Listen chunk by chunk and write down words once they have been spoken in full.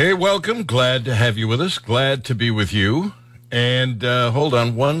Hey, welcome. Glad to have you with us. Glad to be with you. And hold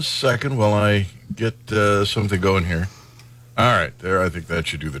on one second while I get something going here. All right, there. I think that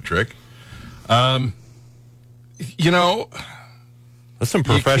should do the trick. That's some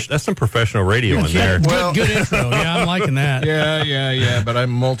professional radio in there. Well, good intro. Yeah, I'm liking that. Yeah. But I'm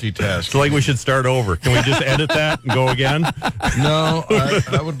multitasking. It's like we should start over. Can we just edit that and go again? No,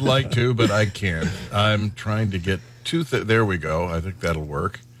 I would like to, but I can't. I'm trying to get to. There we go. I think that'll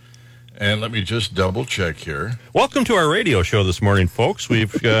work. And let me just double check here. Welcome to our radio show this morning, folks.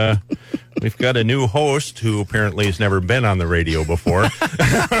 We've got a new host who apparently has never been on the radio before.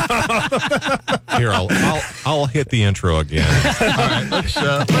 Here, I'll hit the intro again. All right, let's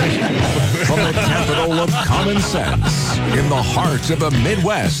From the capital of common sense, in the heart of the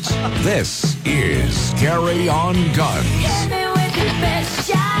Midwest, this is Carry On Guns. Hit me with your best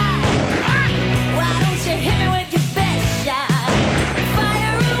shot. Why don't you hit me with your best shot?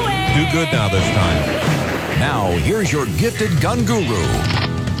 Fire away. Do good now this time. Now, here's your gifted gun guru,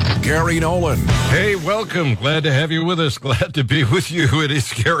 Gary Nolan. Hey, welcome. Glad to have you with us. Glad to be with you. It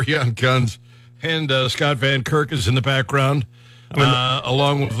is Carry On Guns. And Scott Van Kirk is in the background,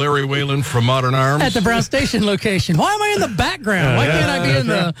 along with Larry Whalen from Modern Arms. At the Brown Station location. Why am I in the background? Why can't I be in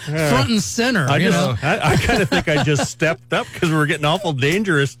the front and center? I kind of think I just stepped up because we're getting awful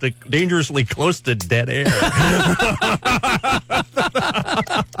dangerously close to dead air.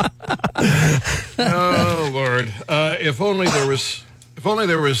 Oh, Lord. If only there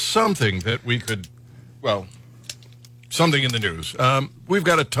was something that we could, something in the news. We've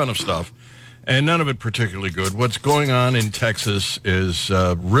got a ton of stuff, and none of it particularly good. What's going on in Texas is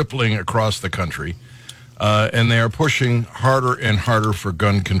rippling across the country, and they are pushing harder and harder for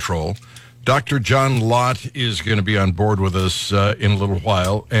gun control. Dr. John Lott is going to be on board with us in a little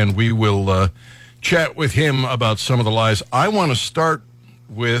while, and we will chat with him about some of the lies. I want to start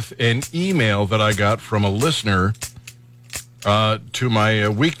with an email that I got from a listener to my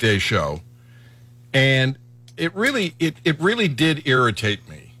weekday show, and it really did irritate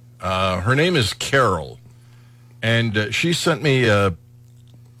me. Her name is Carol, and she sent me a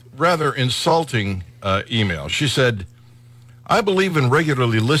rather insulting email. She said, "I believe in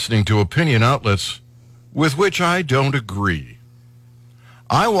regularly listening to opinion outlets with which I don't agree.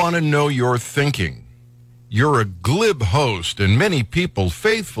 I want to know your thinking. You're a glib host, and many people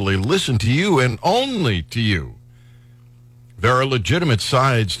faithfully listen to you and only to you. There are legitimate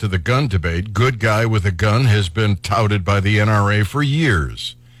sides to the gun debate. Good guy with a gun has been touted by the NRA for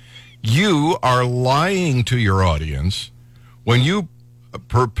years. You are lying to your audience when you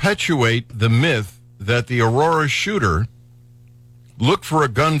perpetuate the myth that the Aurora shooter looked for a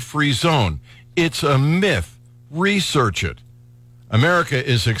gun-free zone. It's a myth. Research it. America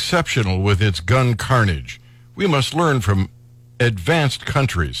is exceptional with its gun carnage. We must learn from advanced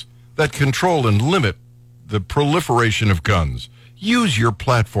countries that control and limit the proliferation of guns. Use your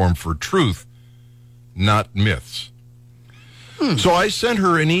platform for truth, not myths." So I sent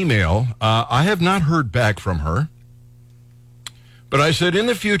her an email. I have not heard back from her. But I said, in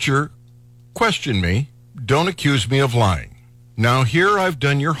the future, question me. Don't accuse me of lying. Now here I've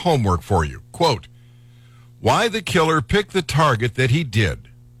done your homework for you. Quote, why the killer picked the target that he did.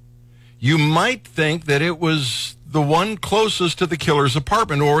 You might think that it was the one closest to the killer's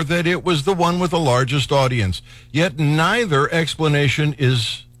apartment or that it was the one with the largest audience. Yet neither explanation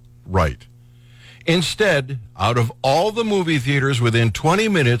is right. Instead, out of all the movie theaters within 20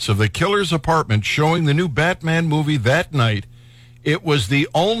 minutes of the killer's apartment showing the new Batman movie that night, it was the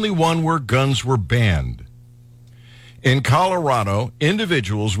only one where guns were banned. In Colorado,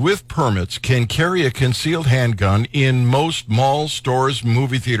 individuals with permits can carry a concealed handgun in most malls, stores,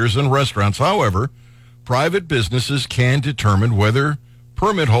 movie theaters, and restaurants. However, private businesses can determine whether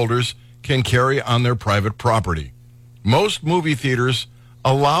permit holders can carry on their private property. Most movie theaters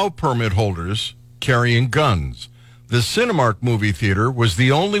allow permit holders carrying guns. The Cinemark movie theater was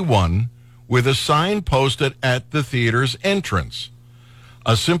the only one with a sign posted at the theater's entrance.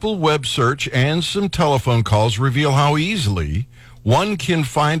 A simple web search and some telephone calls reveal how easily one can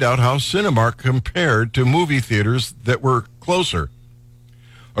find out how Cinemark compared to movie theaters that were closer.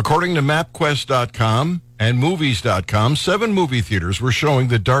 According to MapQuest.com and Movies.com, 7 movie theaters were showing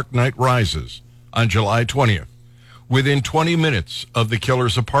The Dark Knight Rises on July 20th, within 20 minutes of the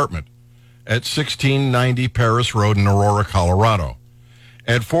killer's apartment at 1690 Paris Road in Aurora, Colorado.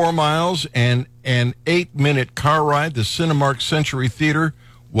 At 4 miles and an 8-minute car ride, the Cinemark Century Theater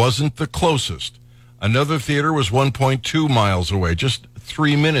wasn't the closest. Another theater was 1.2 miles away, just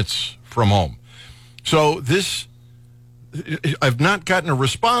 3 minutes from home. So I've not gotten a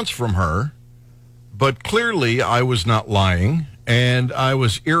response from her, but clearly I was not lying, And I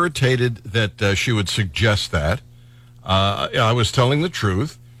was irritated that she would suggest that. I was telling the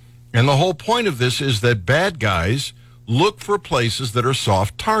truth. And the whole point of this is that bad guys look for places that are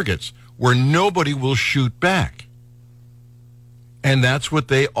soft targets where nobody will shoot back. And that's what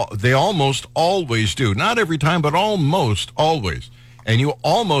they almost always do. Not every time, but almost always. And you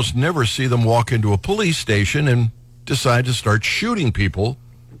almost never see them walk into a police station and decide to start shooting people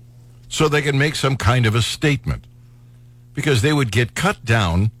so they can make some kind of a statement. Because they would get cut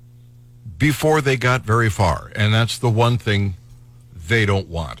down before they got very far. And that's the one thing they don't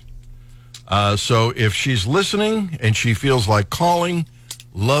want. So if she's listening and she feels like calling,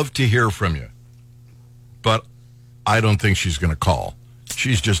 love to hear from you. But I don't think she's going to call.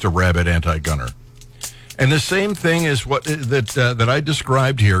 She's just a rabid anti-gunner. And the same thing is what that I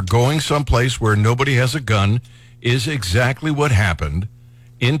described here, going someplace where nobody has a gun, is exactly what happened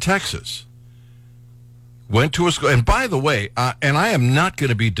in Texas. Went to a school, and by the way, and I am not going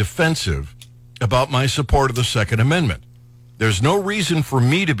to be defensive about my support of the Second Amendment. There's no reason for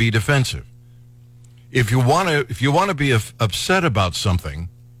me to be defensive. If you want to be upset about something,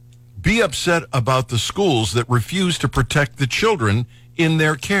 be upset about the schools that refuse to protect the children in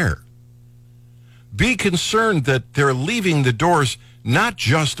their care. Be concerned that they're leaving the doors not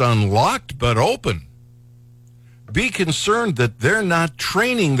just unlocked, but open. Be concerned that they're not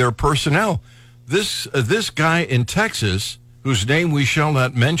training their personnel. This guy in Texas, whose name we shall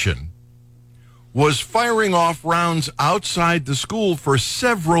not mention, was firing off rounds outside the school for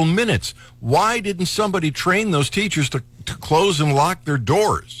several minutes. Why didn't somebody train those teachers to close and lock their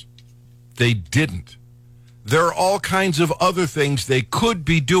doors? They didn't. There are all kinds of other things they could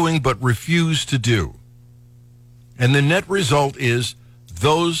be doing but refuse to do. And the net result is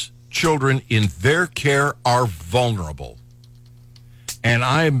those children in their care are vulnerable.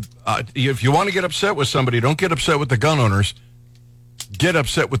 And if you want to get upset with somebody, don't get upset with the gun owners. Get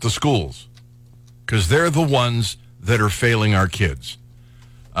upset with the schools, because they're the ones that are failing our kids.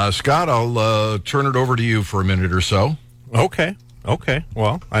 Scott, I'll turn it over to you for a minute or so. Okay.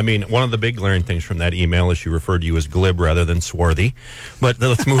 Well, I mean, one of the big glaring things from that email is she referred to you as glib rather than swarthy. But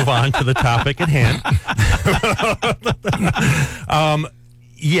let's move on to the topic at hand.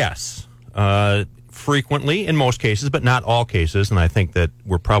 Yes. Frequently, in most cases, but not all cases, and I think that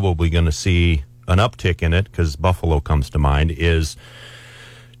we're probably going to see an uptick in it because Buffalo comes to mind, is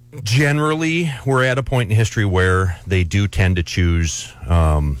generally we're at a point in history where they do tend to choose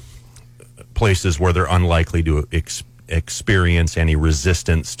places where they're unlikely to experience any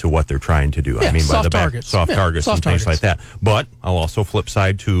resistance to what they're trying to do. Yeah, I mean, by the targets. soft targets and things like that. But I'll also flip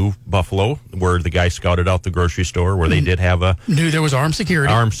side to Buffalo, where the guy scouted out the grocery store, where they did have a Knew there was armed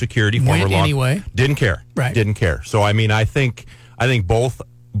security. Went anyway. Didn't care. Right. Didn't care. So I mean, I think both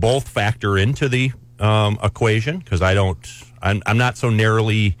factor into the equation, because I'm not so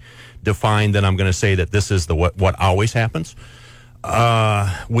narrowly defined that I'm going to say that this is what always happens.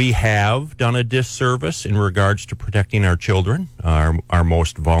 We have done a disservice in regards to protecting our children, our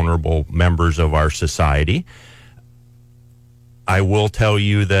most vulnerable members of our society. I will tell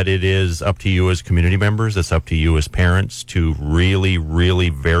you that it is up to you as community members, it's up to you as parents to really, really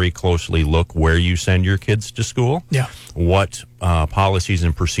very closely look where you send your kids to school. Yeah. What policies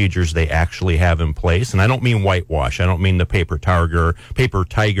and procedures they actually have in place. And I don't mean whitewash. I don't mean the paper tiger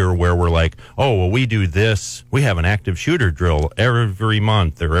where we're like, oh, well, we do this. We have an active shooter drill every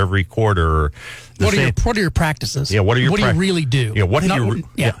month or every quarter. Or what are your practices? Yeah, what do you really do? Yeah, what have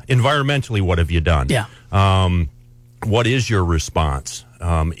environmentally, what have you done? Yeah. What is your response?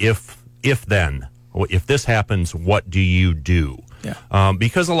 If this happens, what do you do? Yeah.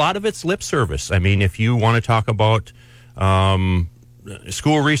 Because a lot of it's lip service. I mean, if you want to talk about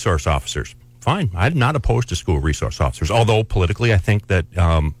school resource officers, fine. I'm not opposed to school resource officers. Although politically, I think that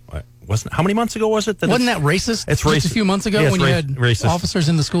how many months ago was it? Wasn't that racist? It's just racist. a few months ago when you had racist. Officers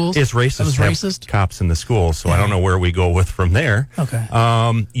in the schools? It's racist. That was racist? Cops in the schools, so I don't know where we go with from there. Okay.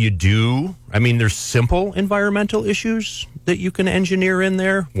 There's simple environmental issues that you can engineer in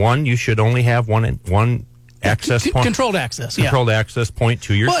there. One, you should only have one access point. Controlled access, yeah. Controlled access point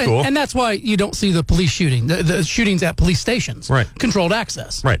to your school. And that's why you don't see the police shooting, the shootings at police stations. Right. Controlled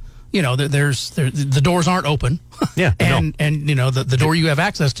access. Right. You know, the doors aren't open. Yeah. and you know, the door you have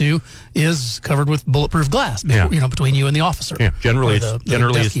access to is covered with bulletproof glass, between you and the officer. Yeah. Generally, the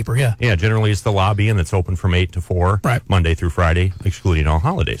desk keeper, yeah. Yeah, generally it's the lobby, and it's open from 8 to 4, right. Monday through Friday, excluding all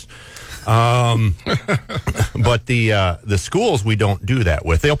holidays. But the schools, we don't do that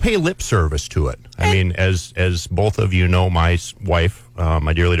with. They'll pay lip service to it. I mean, as both of you know, my wife,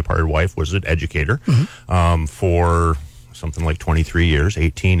 my dearly departed wife, was an educator for something like 23 years,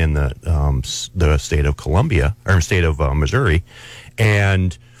 18 in the state of Columbia, or state of Missouri.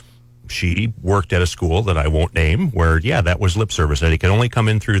 And she worked at a school that I won't name where, that was lip service, that he could only come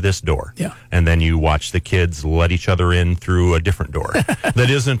in through this door. Yeah. And then you watch the kids let each other in through a different door that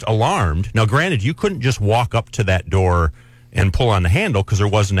isn't alarmed. Now, granted, you couldn't just walk up to that door and pull on the handle because there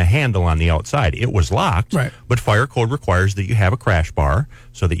wasn't a handle on the outside. It was locked. Right. But fire code requires that you have a crash bar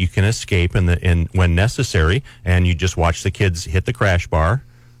so that you can escape when necessary. And you just watch the kids hit the crash bar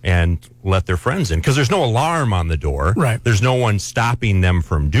and let their friends in, because there's no alarm on the door. Right. There's no one stopping them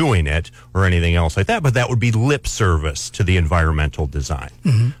from doing it or anything else like that. But that would be lip service to the environmental design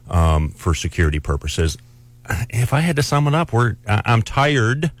for security purposes. If I had to sum it up, I'm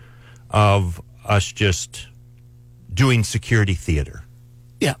tired of us just doing security theater.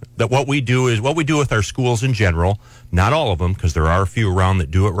 Yeah. That what we do with our schools in general, not all of them, because there are a few around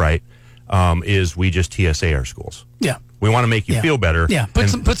that do it right, is we just TSA our schools. Yeah. We want to make you feel better. Yeah, put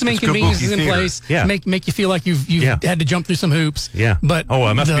some inconveniences in theater. place. Yeah. Make you feel like you've had to jump through some hoops. Yeah. But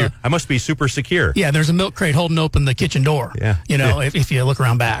I must be super secure. Yeah, there's a milk crate holding open the kitchen door. Yeah. If you look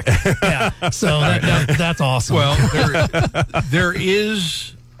around back. Yeah. So that's awesome. Well, there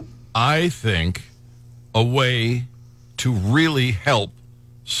is, I think, a way to really help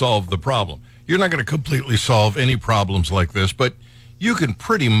solve the problem. You're not going to completely solve any problems like this, but you can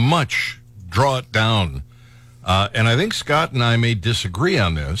pretty much draw it down. And I think Scott and I may disagree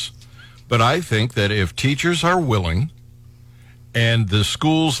on this, but I think that if teachers are willing and the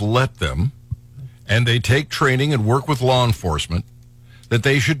schools let them, and they take training and work with law enforcement, that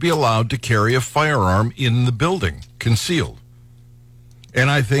they should be allowed to carry a firearm in the building, concealed. And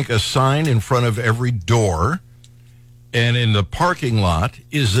I think a sign in front of every door and in the parking lot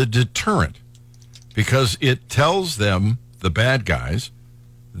is a deterrent, because it tells them, the bad guys,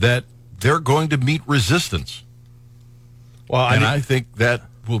 that they're going to meet resistance. Well, I think that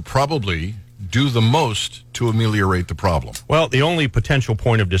will probably do the most to ameliorate the problem. Well, the only potential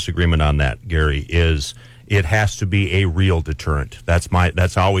point of disagreement on that, Gary, is it has to be a real deterrent.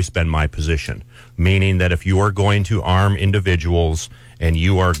 That's always been my position, meaning that if you are going to arm individuals and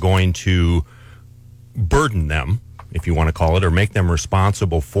you are going to burden them, if you want to call it, or make them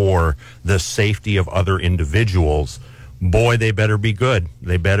responsible for the safety of other individuals, boy, they better be good.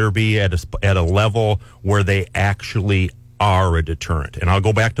 They better be at a level where they actually are a deterrent. And I'll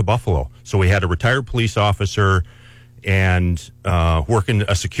go back to Buffalo. So we had a retired police officer and working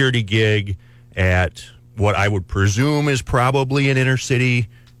a security gig at what I would presume is probably an inner city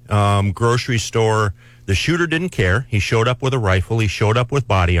grocery store. The shooter didn't care. He showed up with a rifle. He showed up with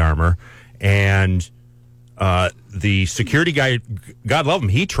body armor. And the security guy, God love him,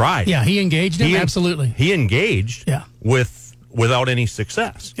 he tried. Yeah, he engaged him. Absolutely. He engaged without any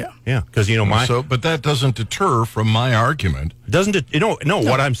success. Yeah. Yeah. Because, But that doesn't deter from my argument. Doesn't it? No.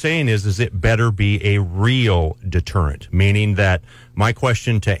 What I'm saying is it better be a real deterrent, meaning that my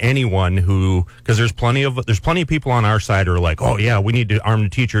question to anyone because there's plenty of people on our side who are like, oh yeah, we need to arm the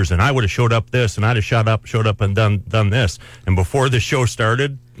teachers, and I would have showed up this, and I'd have showed up and done this. And before the show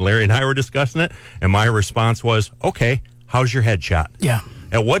started, Larry and I were discussing it, and my response was, okay, how's your headshot? Yeah.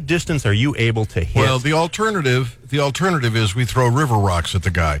 At what distance are you able to hit? Well, the alternative is we throw river rocks at the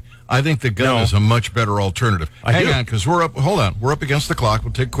guy. I think the gun is a much better alternative. Hang on, because we're up against the clock.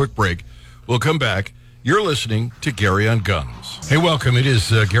 We'll take a quick break. We'll come back. You're listening to Gary on Guns. Hey, welcome. It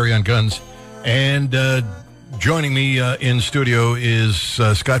is Gary on Guns. And joining me in studio is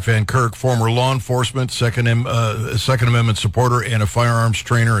Scott Van Kirk, former law enforcement, Second Amendment supporter, and a firearms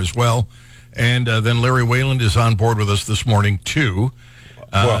trainer as well. And then Larry Wayland is on board with us this morning, too.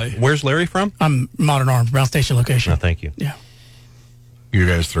 Where's Larry from? I'm Modern Arms, Brown Station location. No, thank you. Yeah. You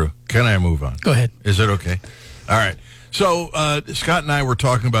guys through? Can I move on? Go ahead. Is it okay? All right. So Scott and I were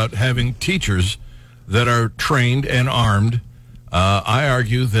talking about having teachers that are trained and armed. I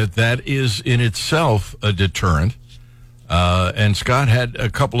argue that is in itself a deterrent. And Scott had a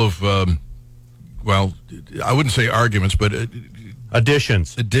couple of, I wouldn't say arguments, but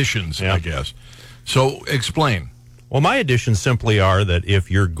additions, I guess. So explain. Well, my additions simply are that if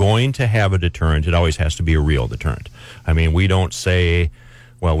you're going to have a deterrent, it always has to be a real deterrent. I mean, we don't say,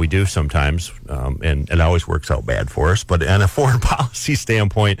 well, we do sometimes, and it always works out bad for us. But on a foreign policy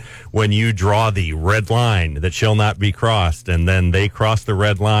standpoint, when you draw the red line that shall not be crossed, and then they cross the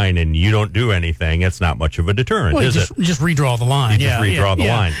red line and you don't do anything, it's not much of a deterrent, is it? Just redraw the line. You just redraw the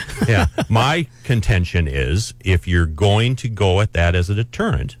line. Yeah. My contention is if you're going to go at that as a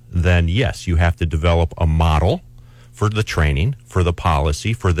deterrent, then yes, you have to develop a model for the training, for the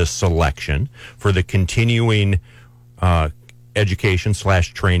policy, for the selection, for the continuing education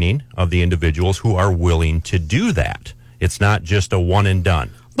 / training of the individuals who are willing to do that. It's not just a one and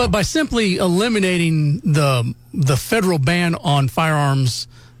done. But by simply eliminating the federal ban on firearms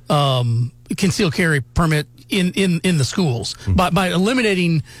concealed carry permit in the schools, by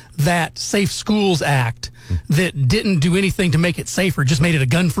eliminating that Safe Schools Act that didn't do anything to make it safer, just made it a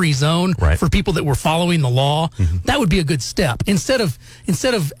gun-free zone for people that were following the law, that would be a good step. Instead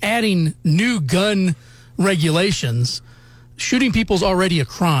of adding new gun regulations, shooting people's already a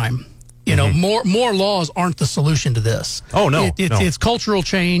crime. You know, more laws aren't the solution to this. Oh no, it's cultural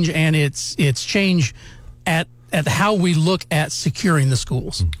change, and it's change at how we look at securing the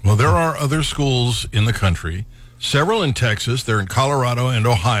schools. Well, there are other schools in the country, several in Texas, they're in Colorado and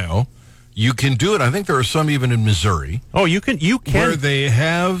Ohio. You can do it. I think there are some even in Missouri. Oh, you can. Where they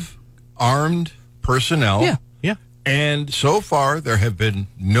have armed personnel. Yeah. And so far, there have been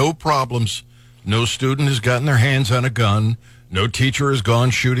no problems. No student has gotten their hands on a gun. No teacher has gone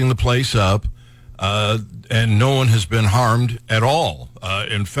shooting the place up. And no one has been harmed at all.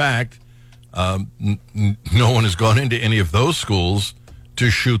 In fact, no one has gone into any of those schools to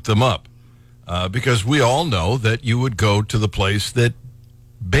shoot them up. Because we all know that you would go to the place that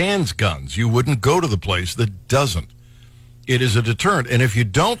bans guns. You wouldn't go to the place that doesn't. It is a deterrent. And if you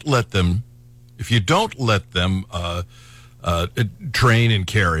don't let them train and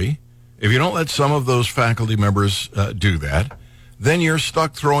carry, if you don't let some of those faculty members do that, then you're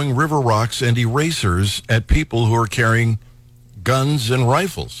stuck throwing river rocks and erasers at people who are carrying guns and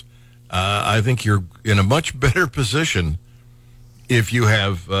rifles. I think you're in a much better position if you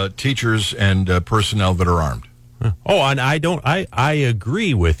have teachers and personnel that are armed. Oh, and I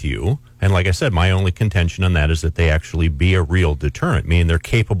agree with you. And like I said, my only contention on that is that they actually be a real deterrent, meaning they're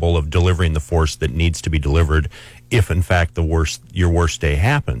capable of delivering the force that needs to be delivered if, in fact, your worst day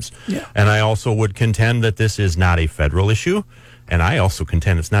happens. Yeah. And I also would contend that this is not a federal issue. And I also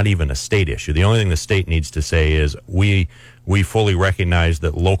contend it's not even a state issue. The only thing the state needs to say is we fully recognize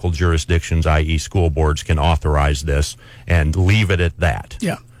that local jurisdictions, i.e. school boards, can authorize this and leave it at that.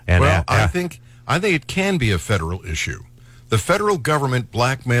 Yeah. And well, I think it can be a federal issue. The federal government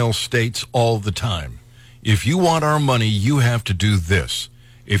blackmails states all the time. If you want our money, you have to do this.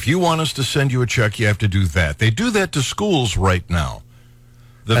 If you want us to send you a check, you have to do that. They do that to schools right now.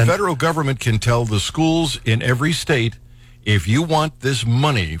 The federal government can tell the schools in every state, if you want this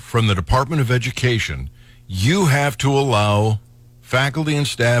money from the Department of Education, you have to allow faculty and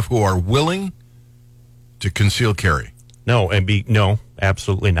staff who are willing to conceal carry. No,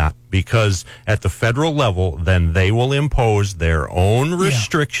 absolutely not. Because at the federal level, then they will impose their own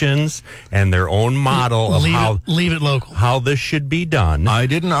restrictions and their own model of leave it local. How this should be done. I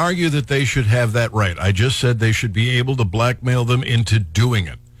didn't argue that they should have that right. I just said they should be able to blackmail them into doing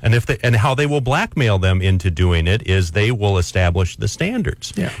it. And how they will blackmail them into doing it is they will establish the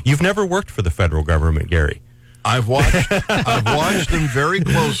standards. Yeah. You've never worked for the federal government, Gary. I've watched them very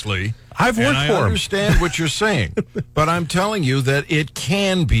closely. I've worked and for I them. understand what you're saying, but I'm telling you that it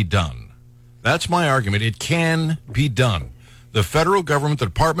can be done. That's my argument. It can be done. The federal government, the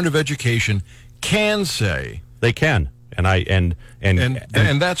Department of Education, can say they can, and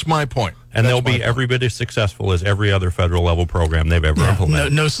that's my point. And they'll be every bit as successful as every other federal level program they've ever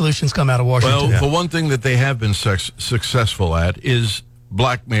implemented. No solutions come out of Washington. Well, the one thing that they have been successful at is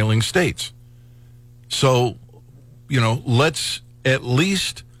blackmailing states. So, let's at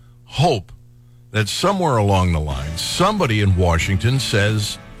least hope that somewhere along the line, somebody in Washington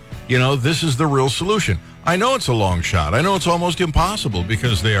says, this is the real solution. I know it's a long shot. I know it's almost impossible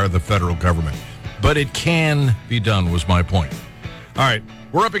because they are the federal government. But it can be done, was my point. All right,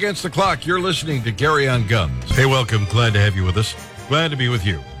 we're up against the clock. You're listening to Gary on Guns. Hey, welcome. Glad to have you with us. Glad to be with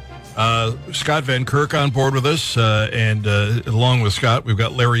you. Scott Van Kirk on board with us, and along with Scott, we've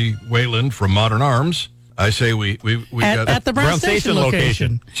got Larry Wayland from Modern Arms. I say we got at the Brown Station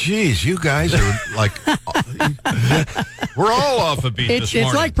location. Jeez, you guys are like, we're all off a beat this morning.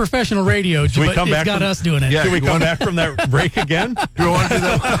 It's like professional radio, but it's got us doing it. Yeah, Can we come back from that break again? Do you want to do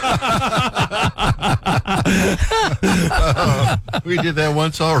that? We did that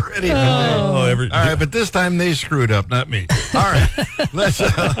once already. All right, but this time they screwed up, not me. All right, let's.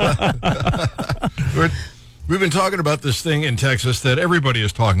 We've been talking about this thing in Texas that everybody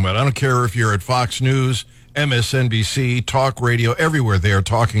is talking about. I don't care if you're at Fox News, MSNBC, talk radio, everywhere they are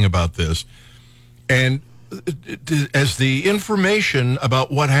talking about this. And as the information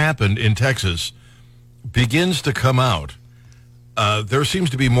about what happened in Texas begins to come out, there seems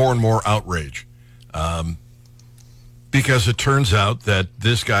to be more and more outrage. Because it turns out that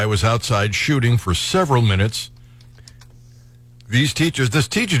this guy was outside shooting for several minutes. This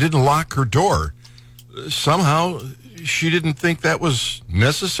teacher didn't lock her door. Somehow she didn't think that was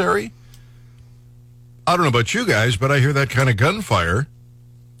necessary. I don't know about you guys, but I hear that kind of gunfire.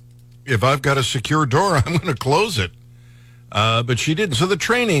 If I've got a secure door, I'm going to close it. But she didn't. So the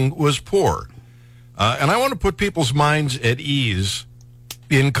training was poor. And I want to put people's minds at ease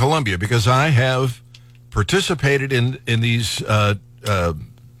in Columbia because I have participated in these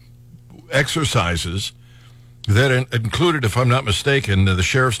exercises that included, if I'm not mistaken, the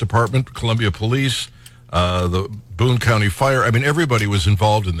Sheriff's Department, Columbia Police, the Boone County Fire. I mean, everybody was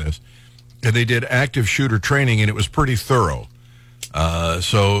involved in this. And they did active shooter training, and it was pretty thorough.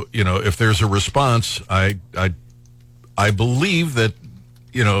 So, if there's a response, I believe that,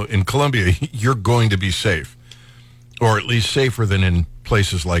 in Columbia, you're going to be safe, or at least safer than in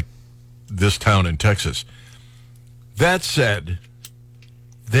places like this town in Texas. That said,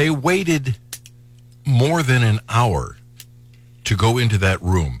 they waited more than an hour to go into that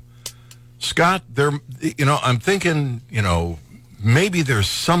room. Scott, I'm thinking, maybe there's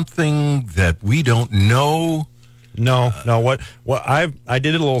something that we don't know. No. I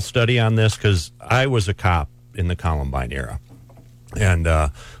did a little study on this because I was a cop in the Columbine era, and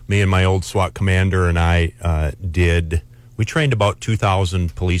me and my old SWAT commander and I we trained about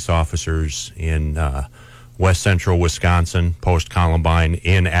 2,000 police officers in West Central Wisconsin post Columbine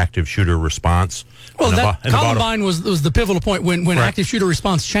in active shooter response. Well, Columbine was the pivotal point when right. active shooter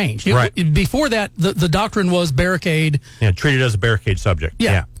response changed. Right. Before that, the doctrine was barricade. Yeah, treated as a barricade subject.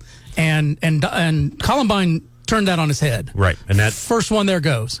 Yeah. And Columbine turned that on its head. Right. And that first one there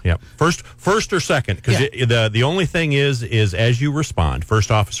goes. Yeah. First or second, because the only thing is as you respond,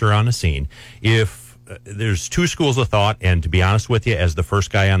 first officer on the scene, if there's two schools of thought, and to be honest with you, as the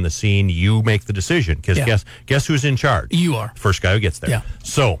first guy on the scene, you make the decision because guess who's in charge? You are. First guy who gets there. Yeah.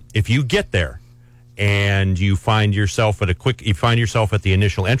 So if you get there and you find yourself at the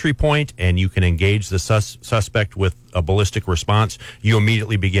initial entry point and you can engage the suspect with a ballistic response, you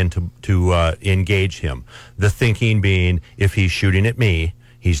immediately begin to engage him. The thinking being, if he's shooting at me,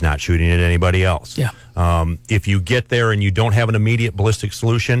 he's not shooting at anybody else. Yeah. If you get there and you don't have an immediate ballistic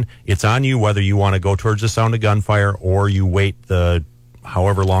solution, it's on you whether you want to go towards the sound of gunfire or you wait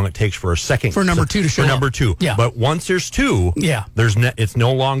however long it takes for a second. For number two to show up. For number two. Yeah. But once there's two, yeah. It's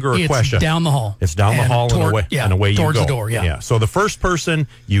no longer a question. It's down the hall. It's down the hall and away you go. Towards the door, yeah. So the first person,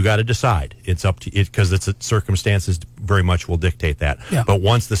 you got to decide. It's up to it because circumstances very much will dictate that. Yeah. But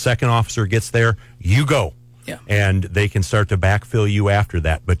once the second officer gets there, you go. Yeah. And they can start to backfill you after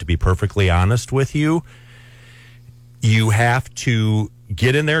that. But to be perfectly honest with you, you have to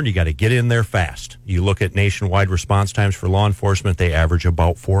get in there, and you got to get in there fast. You look at nationwide response times for law enforcement; they average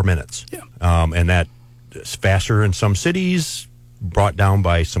about 4 minutes. Yeah. And that is faster in some cities, brought down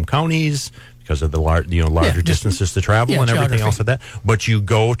by some counties because of the larger distances to travel and everything geography. else like that. But you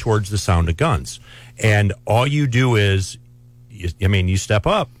go towards the sound of guns, and all you do is, you step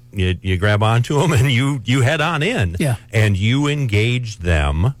up. You grab onto them and you head on in, and you engage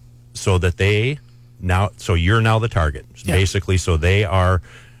them so that you're now the target, basically. So they are,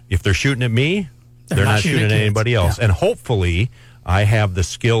 if they're shooting at me, they're not shooting at anybody else. Yeah. And hopefully, I have the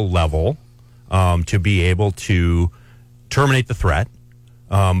skill level to be able to terminate the threat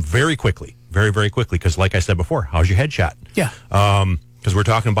very quickly, very, very quickly. Because, like I said before, how's your headshot? Yeah. Because we're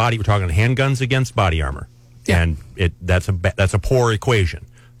talking handguns against body armor, and that's a poor equation.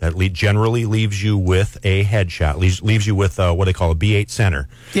 That generally leaves you with a headshot, leaves you with what they call a B8 center.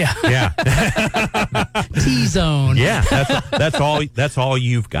 Yeah. Yeah. T-zone. Yeah. That's all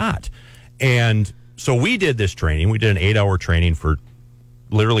you've got. And so we did this training. We did an 8-hour training for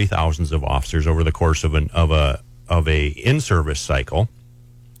literally thousands of officers over the course of a in-service cycle.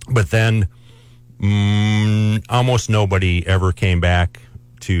 But then almost nobody ever came back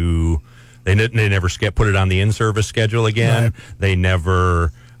to. They never put it on the in-service schedule again. Right. They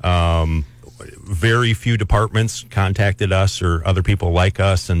never. Very few departments contacted us or other people like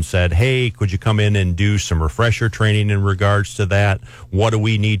us and said, hey, could you come in and do some refresher training in regards to that? What do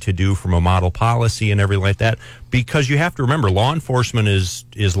we need to do from a model policy and everything like that? Because you have to remember, law enforcement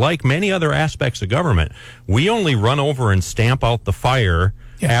is like many other aspects of government. We only run over and stamp out the fire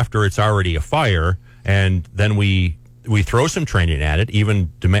after it's already a fire, and then we throw some training at it,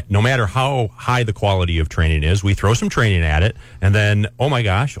 even no matter how high the quality of training is, we throw some training at it, and then, oh my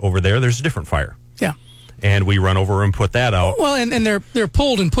gosh, over there's a different fire. Yeah. And we run over and put that out. Well, and they're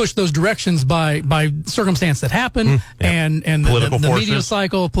pulled and pushed those directions by circumstance that happen, and the media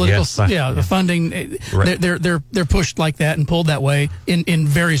cycle, the funding. Right. They're pushed like that and pulled that way in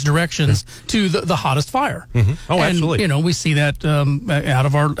various directions to the hottest fire. Mm-hmm. Oh, and, absolutely. We see that out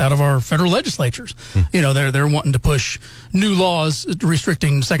of our federal legislatures. They're wanting to push new laws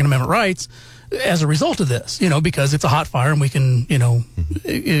restricting Second Amendment rights as a result of this. Because it's a hot fire and we can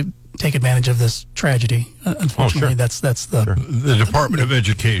take advantage of this tragedy. Unfortunately, that's the The Department of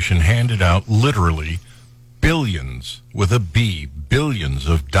Education handed out literally billions, with a B, billions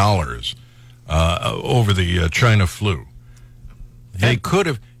of dollars over the China flu. They could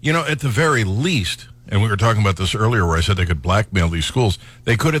have, at the very least, and we were talking about this earlier where I said they could blackmail these schools,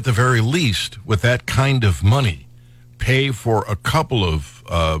 they could at the very least, with that kind of money, pay for a couple of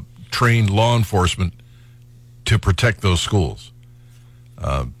trained law enforcement to protect those schools.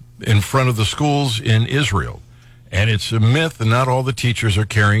 In front of the schools in Israel. And it's a myth, and not all the teachers are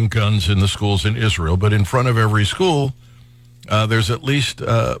carrying guns in the schools in Israel, but in front of every school, there's at least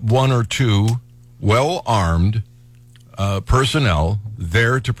one or two well-armed personnel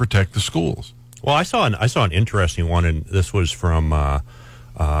there to protect the schools. Well, I saw an interesting one, and this was from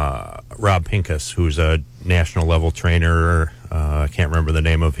Rob Pincus, who's a national level trainer. I can't remember the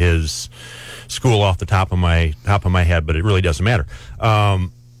name of his school off the top of my head, but it really doesn't matter.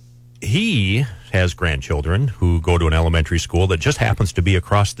 He has grandchildren who go to an elementary school that just happens to be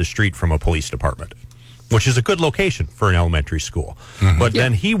across the street from a police department, which is a good location for an elementary school. Mm-hmm. But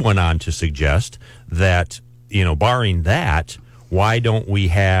then he went on to suggest that, barring that, why don't we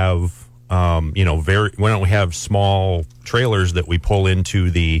have, why don't we have small trailers that we pull into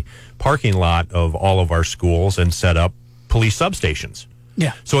the parking lot of all of our schools and set up police substations?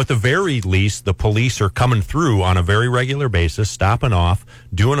 Yeah. So at the very least, the police are coming through on a very regular basis, stopping off,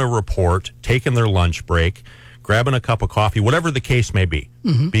 doing a report, taking their lunch break, grabbing a cup of coffee, whatever the case may be.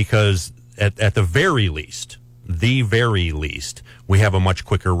 Mm-hmm. Because at the very least, we have a much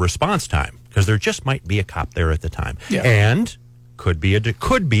quicker response time because there just might be a cop there at the time. Yeah. And could be a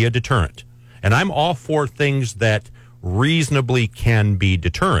deterrent. And I'm all for things that reasonably can be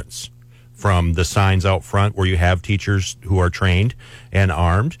deterrents. From the signs out front where you have teachers who are trained and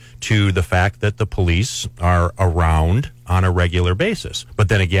armed to the fact that the police are around on a regular basis. But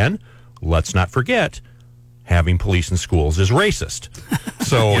then again, let's not forget, having police in schools is racist.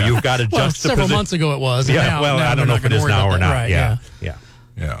 So you've got to juxtapose. Several months ago it was. Yeah, now I don't know if it is now or not. Right, yeah.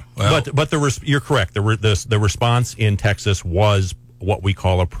 Well, But you're correct. The response in Texas was what we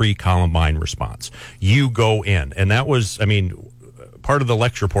call a pre-Columbine response. You go in, and that was, part of the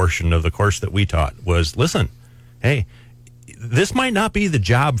lecture portion of the course that we taught was, listen, hey, this might not be the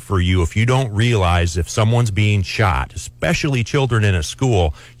job for you if you don't realize if someone's being shot, especially children in a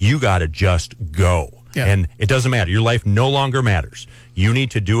school, you got to just go. Yeah. And it doesn't matter. Your life no longer matters. You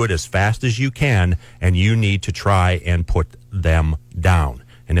need to do it as fast as you can, and you need to try and put them down.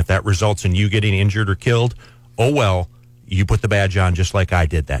 And if that results in you getting injured or killed, oh well, you put the badge on just like I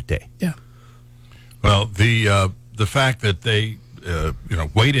did that day. Yeah. Well, the fact that they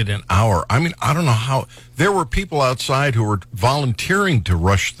waited an hour. I don't know how. There were people outside who were volunteering to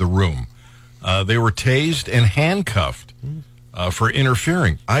rush the room. They were tased and handcuffed for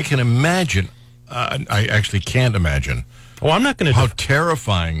interfering. I can imagine. I actually can't imagine. Oh, I'm not going to. How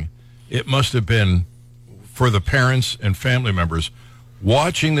terrifying it must have been for the parents and family members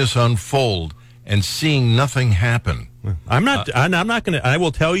watching this unfold and seeing nothing happen. I'm not going to. I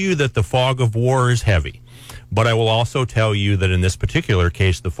will tell you that the fog of war is heavy. But I will also tell you that in this particular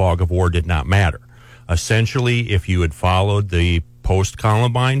case, the fog of war did not matter. Essentially, if you had followed the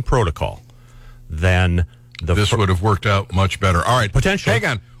post-Columbine protocol, then this would have worked out much better. All right, potentially. Hang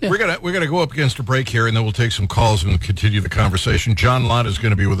on, we're gonna go up against a break here, and then we'll take some calls and continue the conversation. John Lott is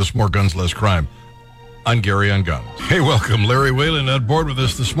going to be with us. More Guns, Less Crime on Gary on Guns. Hey, welcome, Larry Whalen on board with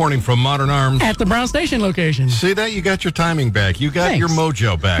us this morning from Modern Arms at the Brown Station location. See that? You got your timing back. You got your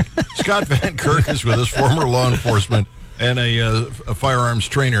mojo back. Scott Van Kirk is with us, former law enforcement and a firearms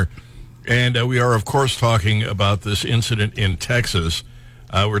trainer. And we are, of course, talking about this incident in Texas.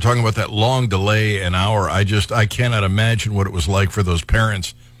 We're talking about that long delay, an hour. I cannot imagine what it was like for those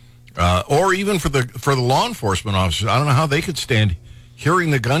parents, or even for the law enforcement officers. I don't know how they could stand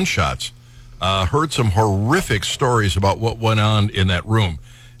hearing the gunshots. Heard some horrific stories about what went on in that room,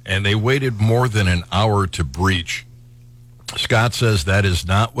 and they waited more than an hour to breach. Scott says that is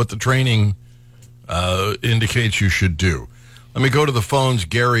not what the training indicates you should do. Let me go to the phones.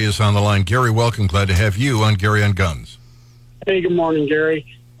 Gary is on the line. Gary, welcome. Glad to have you on Gary on Guns. Hey, good morning, Gary.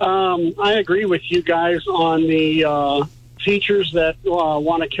 I agree with you guys on the teachers that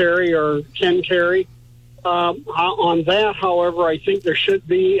want to carry or can carry. On that, however, I think there should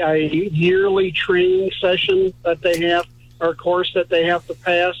be a yearly training session that they have, or course that they have to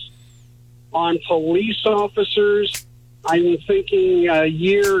pass. On police officers, I'm thinking a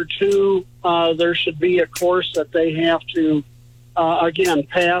year or two, there should be a course that they have to, again,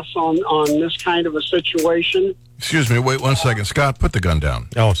 pass on this kind of a situation. Excuse me, wait 1 second. Scott, put the gun down.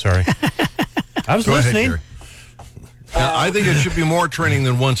 Oh, sorry. I was Go listening. Ahead, I think it should be more training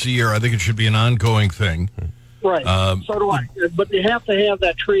than once a year. I think it should be an ongoing thing. Right. So do I. But you have to have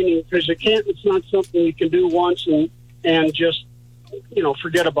that training because you can't. It's not something you can do once and just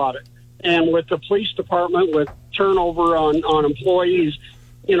forget about it. And with the police department, with turnover on employees,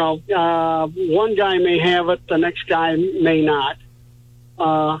 one guy may have it, the next guy may not.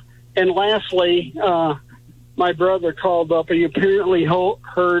 And lastly, my brother called up. He apparently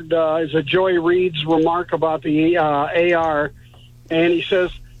heard is a Joy Reid's remark about the AR, and he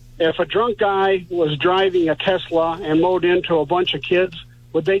says, if a drunk guy was driving a Tesla and mowed into a bunch of kids,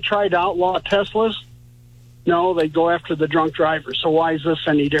 would they try to outlaw Teslas? No, they'd go after the drunk driver. So why is this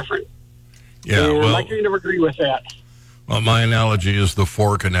any different? Yeah, and well, I kind of agree with that. Well, my analogy is the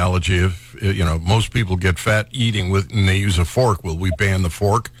fork analogy. If most people get fat eating and they use a fork, will we ban the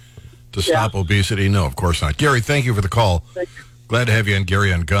fork to stop obesity? No, of course not. Gary, thank you for the call. Thank you. Glad to have you on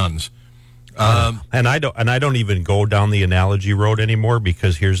Gary on Guns. And I don't even go down the analogy road anymore,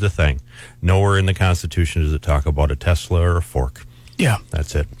 because here's the thing: nowhere in the Constitution does it talk about a Tesla or a fork. Yeah.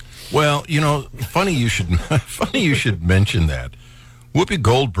 That's it. Well, funny you should mention that. Whoopi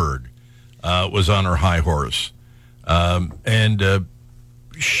Goldberg was on her high horse, and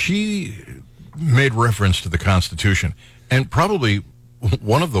she made reference to the Constitution, and probably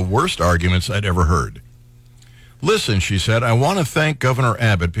one of the worst arguments I'd ever heard. Listen, she said, I want to thank Governor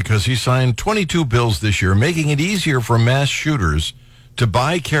Abbott because he signed 22 bills this year making it easier for mass shooters to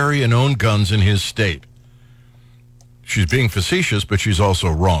buy, carry, and own guns in his state. She's being facetious, but she's also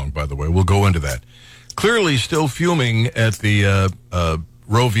wrong, by the way. We'll go into that. Clearly still fuming at the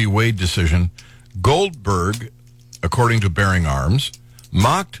Roe v. Wade decision, Goldberg, according to Bearing Arms,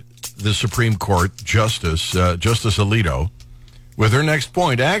 mocked the Supreme Court Justice Alito with her next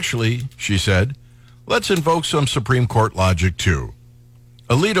point. Actually, she said, let's invoke some Supreme Court logic, too.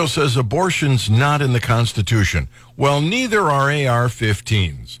 Alito says abortion's not in the Constitution. Well, neither are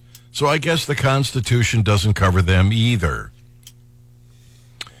AR-15s. So I guess the Constitution doesn't cover them either.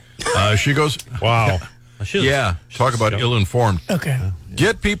 She goes, Wow. yeah, talk about ill-informed. Okay.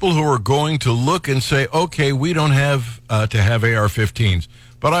 Get people who are going to look and say, okay, we don't have to have AR-15s,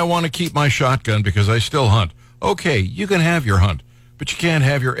 but I want to keep my shotgun because I still hunt. Okay, you can have your hunt, but you can't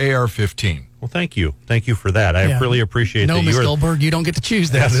have your AR-15. Well, thank you. Thank you for that. I really appreciate that. No, Ms. Goldberg, you don't get to choose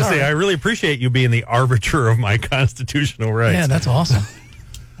that. I was gonna Sorry. say, I really appreciate you being the arbiter of my constitutional rights. Yeah, that's awesome.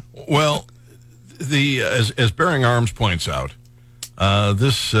 Well, as Bearing Arms points out,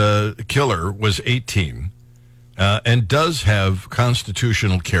 this killer was 18 and does have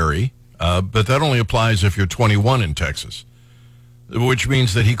constitutional carry, but that only applies if you're 21 in Texas, which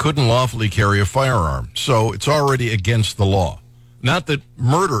means that he couldn't lawfully carry a firearm. So it's already against the law. Not that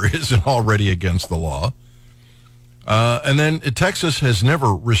murder isn't already against the law. And then Texas has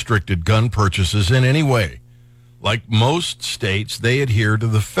never restricted gun purchases in any way. Like most states, they adhere to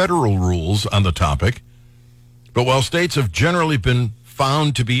the federal rules on the topic. But while states have generally been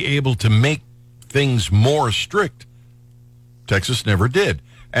found to be able to make things more strict, Texas never did.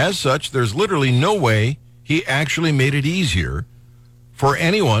 As such, there's literally no way he actually made it easier for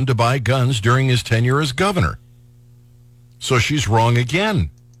anyone to buy guns during his tenure as governor. So she's wrong again.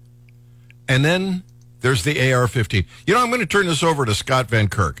 And then there's the AR-15. I'm going to turn this over to Scott Van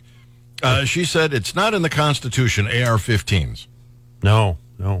Kirk. She said it's not in the Constitution, AR-15s. No.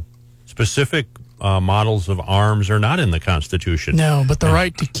 Specific models of arms are not in the Constitution. No, but the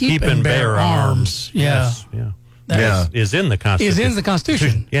right to keep and bear arms. Yeah. Yes, yeah. Is in the Constitution. Is in the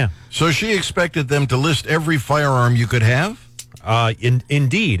Constitution. Yeah. So she expected them to list every firearm you could have?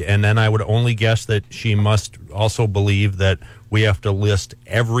 Indeed. And then I would only guess that she must also believe that we have to list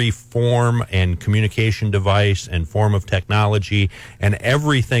every form and communication device and form of technology and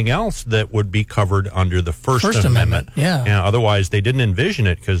everything else that would be covered under the First Amendment. Yeah. Otherwise, they didn't envision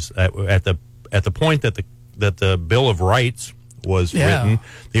it, because at the point that the Bill of Rights was written,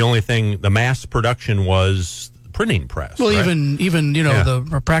 the only thing, the mass production was printing press. Well, right? even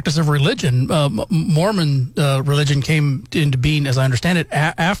the practice of religion, Mormon religion came into being, as I understand it,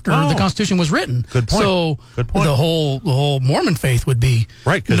 after the Constitution was written. Good point. So Good point. the whole Mormon faith would be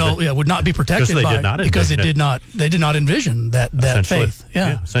right, would not be protected because they did not envision that faith.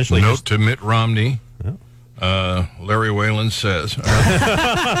 Yeah. Essentially. Note to Mitt Romney. Larry Whalen says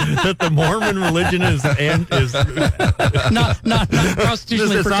that the Mormon religion is not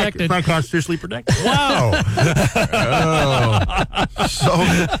constitutionally protected. Not constitutionally protected. Wow.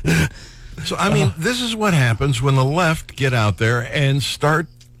 So I mean, this is what happens when the left get out there and start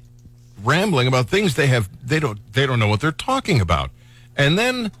rambling about things they don't know what they're talking about. And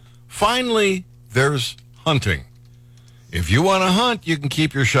then finally there's hunting. If you want to hunt, you can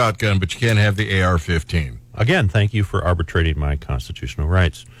keep your shotgun, but you can't have the AR-15. Again, thank you for arbitrating my constitutional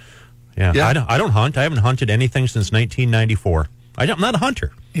rights. Yeah, Yeah. I don't hunt. I haven't hunted anything since 1994. I'm not a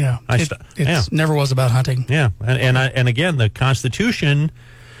hunter. Yeah, Yeah. never was about hunting. Yeah, and again, the Constitution.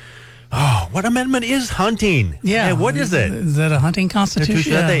 Oh, what amendment is hunting? Yeah, Hey, what is it? Is that a hunting constitution?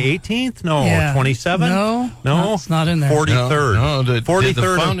 Is that the 18th? No, Yeah. 27th? No, it's not in there. 43rd. No, did the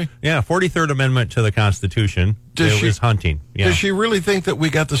 43rd. founding- 43rd Amendment to the Constitution is hunting. Yeah. Does she really think that we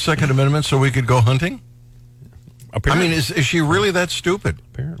got the Second Amendment so we could go hunting? Apparently, I mean, is she really that stupid?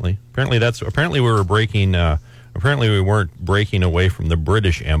 apparently we were breaking. Apparently, we weren't breaking away from the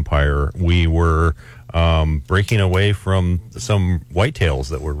British Empire. We were breaking away from some whitetails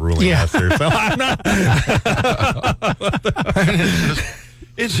that were ruling Yeah. us there. So I'm not.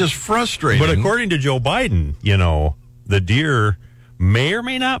 It's just frustrating. But according to Joe Biden, the deer may or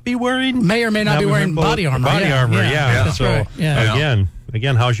may not be wearing body armor. Body armor, yeah. That's So right. Yeah.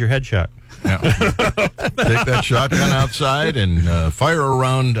 again, how's your headshot? Yeah. Take that shotgun outside and fire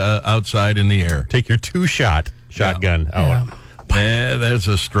around outside in the air. Take your shotgun out. That's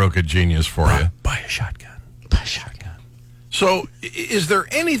a stroke of genius for you. Buy a shotgun. So, is there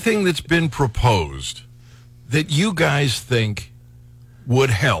anything that's been proposed that you guys think would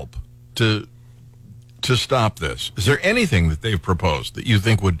help to stop this? Is there anything that they've proposed that you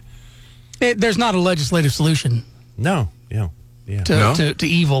think would? There's not a legislative solution No. Yeah. to, No? to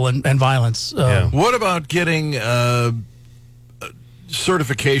evil and violence. Yeah. What about getting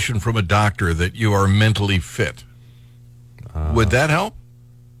certification from a doctor that you are mentally fit? Would that help?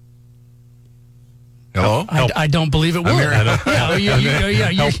 Hello? I don't believe it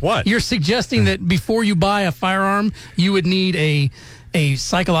would. Help what? You're suggesting that before you buy a firearm, you would need a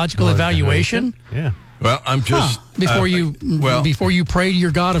psychological evaluation. Yeah. Well, I'm just Before you pray to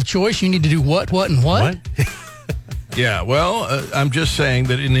your God of choice, you need to do what, and what? Yeah, well, I'm just saying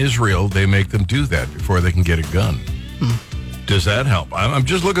that in Israel, they make them do that before they can get a gun. Does that help? I'm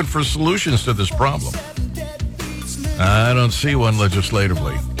just looking for solutions to this problem. I don't see one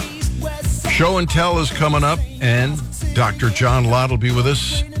legislatively. Show and Tell is coming up, and Dr. John Lott will be with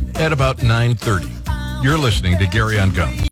us at about 9:30. You're listening to Gary on Guns.